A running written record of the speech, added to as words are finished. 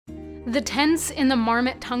The tents in the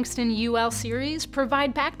Marmot Tungsten UL series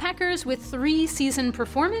provide backpackers with 3-season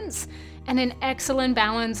performance and an excellent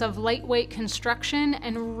balance of lightweight construction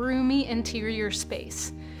and roomy interior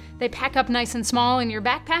space. They pack up nice and small in your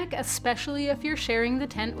backpack, especially if you're sharing the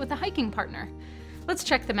tent with a hiking partner. Let's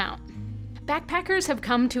check them out. Backpackers have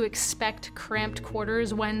come to expect cramped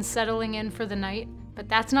quarters when settling in for the night, but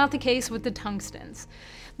that's not the case with the Tungstens.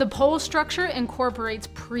 The pole structure incorporates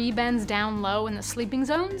pre-bends down low in the sleeping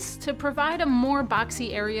zones to provide a more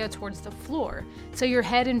boxy area towards the floor, so your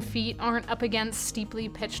head and feet aren't up against steeply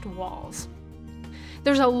pitched walls.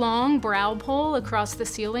 There's a long brow pole across the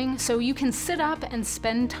ceiling, so you can sit up and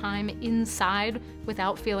spend time inside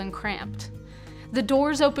without feeling cramped. The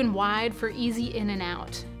doors open wide for easy in and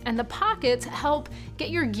out, and the pockets help get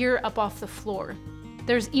your gear up off the floor.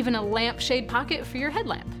 There's even a lampshade pocket for your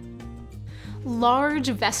headlamp. Large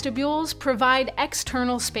vestibules provide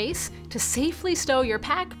external space to safely stow your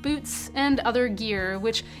pack, boots, and other gear,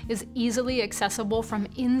 which is easily accessible from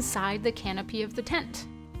inside the canopy of the tent.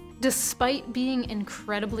 Despite being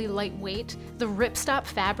incredibly lightweight, the ripstop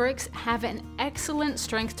fabrics have an excellent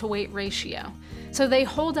strength-to-weight ratio, so they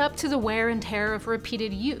hold up to the wear and tear of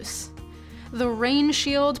repeated use. The Rain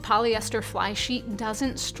Shield polyester fly sheet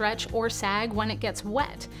doesn't stretch or sag when it gets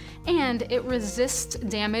wet, and it resists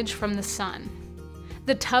damage from the sun.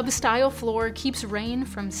 The tub-style floor keeps rain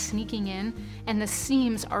from sneaking in, and the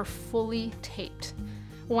seams are fully taped.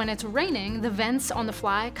 When it's raining, the vents on the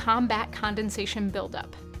fly combat condensation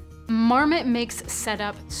buildup. Marmot makes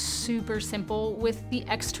setup super simple with the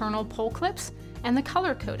external pole clips and the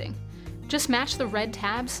color coding. Just match the red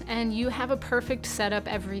tabs and you have a perfect setup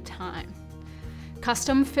every time.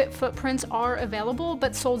 Custom fit footprints are available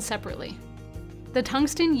but sold separately. The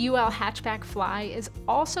Tungsten UL hatchback fly is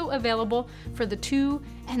also available for the 2-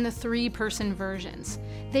 and the 3-person versions.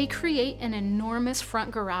 They create an enormous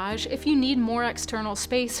front garage if you need more external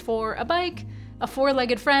space for a bike, a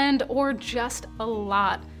 4-legged friend, or just a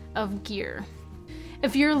lot of gear.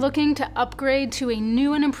 If you're looking to upgrade to a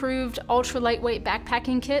new and improved ultra lightweight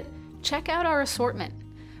backpacking kit, check out our assortment.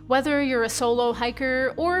 Whether you're a solo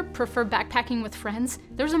hiker or prefer backpacking with friends,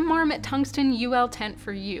 there's a Marmot Tungsten UL tent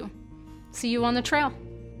for you. See you on the trail.